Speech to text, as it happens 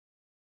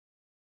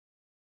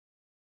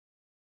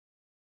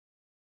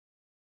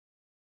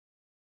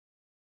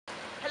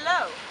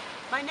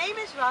My name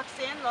is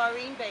Roxanne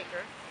Laureen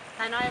Baker,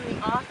 and I am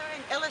the author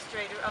and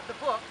illustrator of the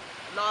book,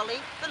 Lolly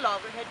the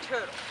Loggerhead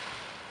Turtle.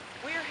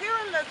 We are here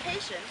on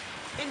location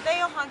in Bay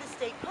Honda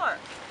State Park,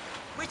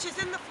 which is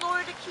in the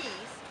Florida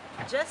Keys,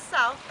 just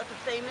south of the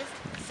famous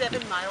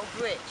 7-Mile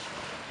Bridge.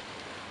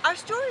 Our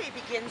story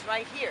begins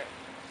right here,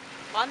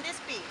 on this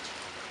beach,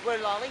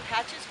 where Lolly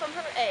hatches from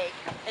her egg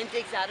and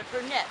digs out of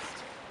her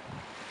nest.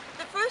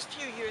 The first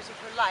few years of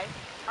her life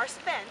are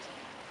spent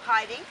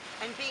hiding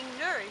and being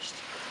nourished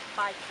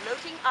by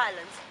floating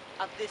islands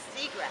of this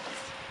seagrass.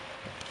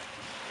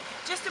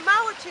 Just a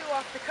mile or two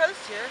off the coast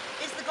here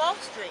is the Gulf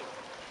Stream,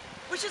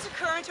 which is a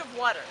current of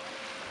water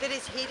that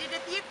is heated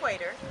at the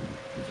equator,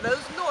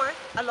 flows north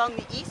along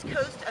the east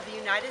coast of the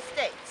United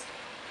States,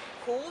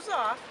 cools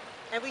off,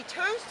 and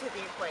returns to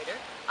the equator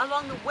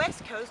along the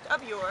west coast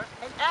of Europe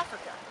and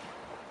Africa.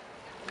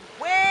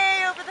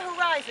 Way over the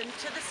horizon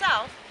to the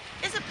south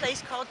is a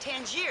place called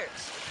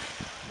Tangiers,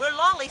 where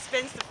Lolly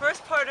spends the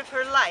first part of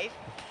her life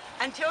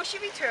until she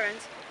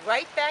returns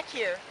right back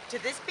here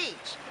to this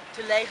beach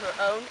to lay her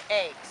own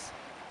eggs.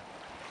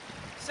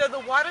 So the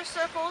water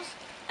circles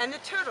and the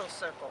turtle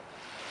circle,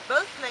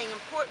 both playing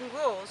important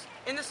roles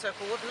in the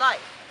circle of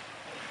life.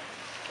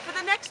 For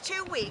the next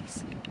 2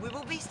 weeks, we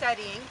will be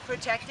studying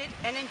protected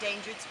and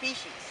endangered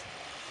species.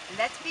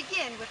 Let's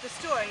begin with the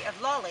story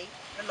of Lolly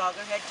the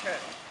Loggerhead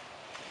Turtle.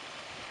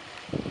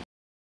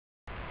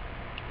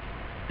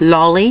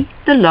 Lolly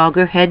the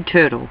Loggerhead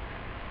Turtle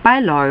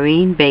by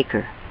Laureen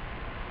Baker.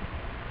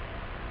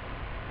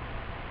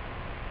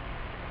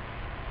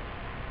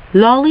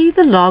 Lolly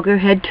the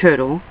Loggerhead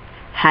Turtle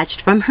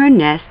hatched from her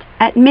nest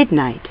at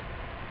midnight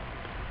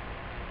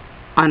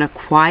on a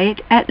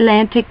quiet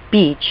Atlantic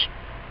beach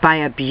by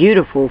a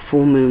beautiful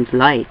full moon's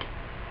light.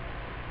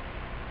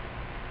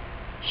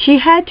 She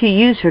had to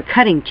use her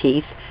cutting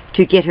teeth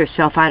to get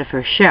herself out of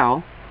her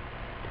shell.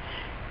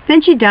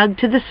 Then she dug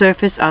to the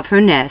surface of her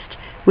nest,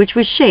 which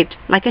was shaped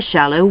like a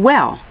shallow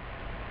well.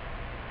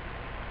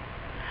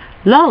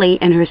 Lolly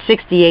and her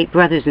 68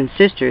 brothers and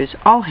sisters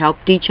all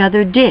helped each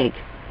other dig.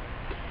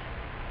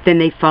 Then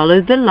they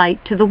followed the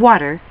light to the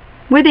water,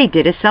 where they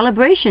did a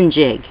celebration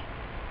jig.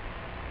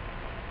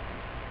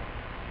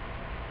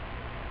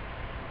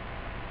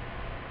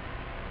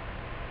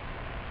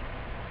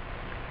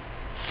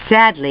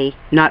 Sadly,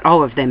 not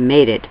all of them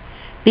made it,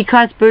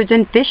 because birds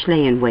and fish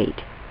lay in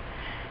wait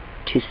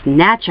to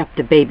snatch up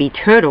the baby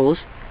turtles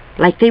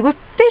like they were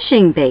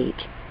fishing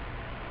bait.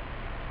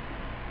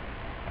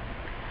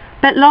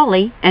 But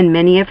Lolly and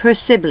many of her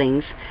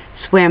siblings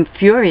swam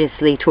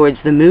furiously towards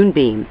the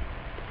moonbeam,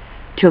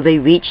 till they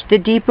reached the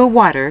deeper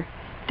water.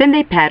 Then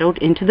they paddled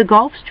into the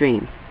Gulf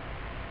Stream.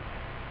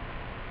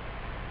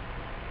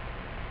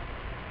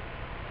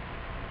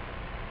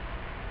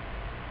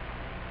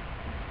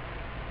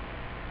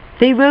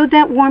 They rode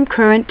that warm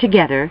current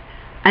together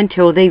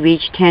until they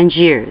reached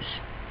Tangiers,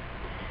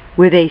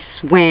 where they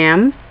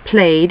swam,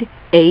 played,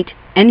 ate,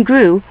 and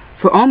grew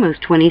for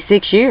almost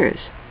 26 years.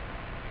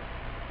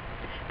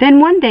 Then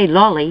one day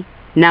Lolly,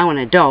 now an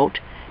adult,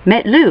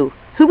 met Lou,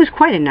 who was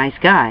quite a nice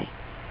guy.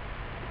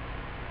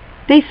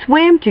 They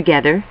swam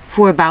together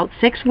for about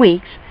 6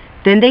 weeks,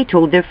 then they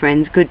told their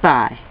friends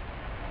goodbye.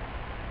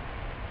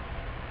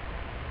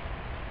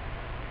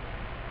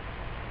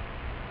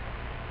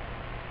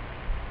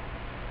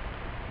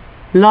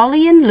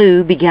 Lolly and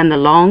Lou began the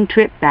long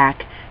trip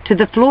back to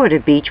the Florida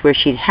beach where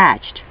she'd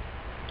hatched.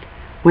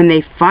 When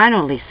they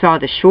finally saw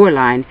the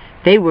shoreline,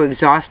 they were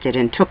exhausted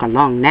and took a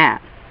long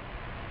nap.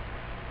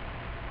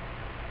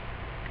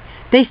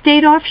 They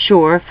stayed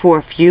offshore for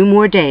a few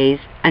more days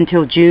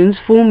until June's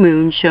full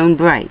moon shone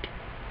bright.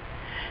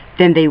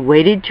 Then they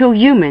waited till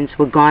humans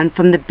were gone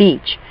from the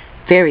beach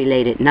very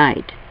late at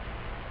night.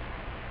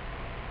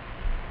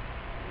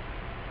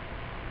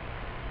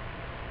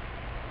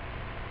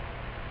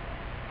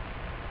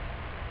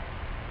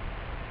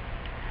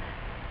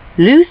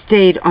 Lou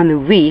stayed on the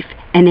reef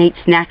and ate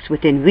snacks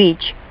within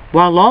reach,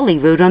 while Lolly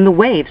rode on the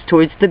waves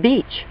towards the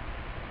beach.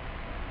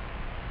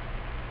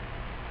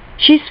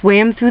 She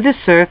swam through the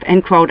surf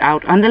and crawled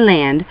out on the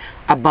land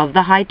above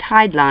the high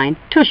tide line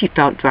till she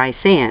felt dry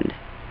sand.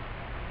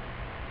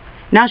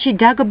 Now she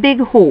dug a big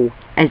hole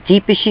as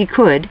deep as she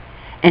could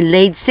and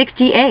laid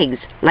 60 eggs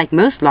like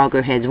most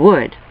loggerheads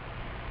would.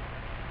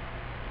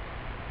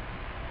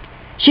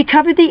 She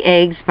covered the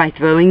eggs by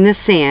throwing the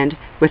sand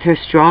with her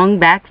strong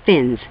back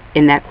fins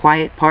in that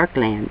quiet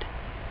parkland.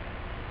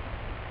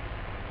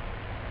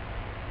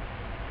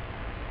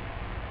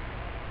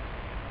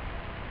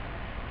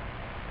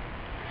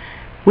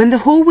 When the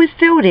hole was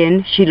filled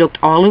in, she looked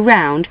all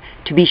around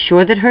to be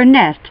sure that her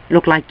nest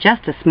looked like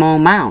just a small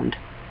mound.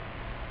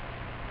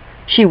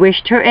 She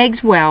wished her eggs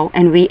well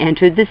and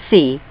re-entered the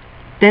sea.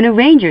 Then a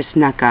ranger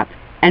snuck up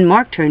and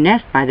marked her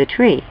nest by the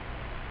tree.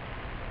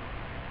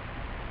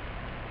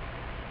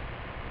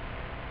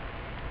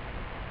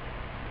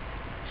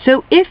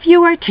 So if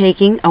you are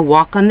taking a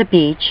walk on the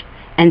beach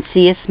and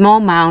see a small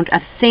mound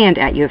of sand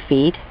at your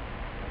feet,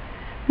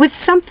 with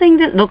something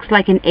that looks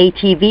like an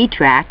ATV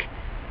track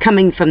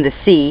coming from the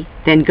sea,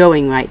 then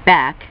going right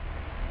back,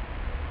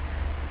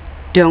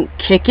 Don't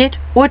kick it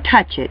or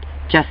touch it,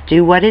 just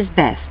do what is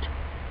best.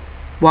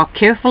 Walk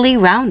carefully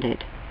round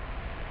it.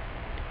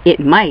 It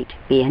might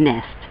be a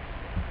nest.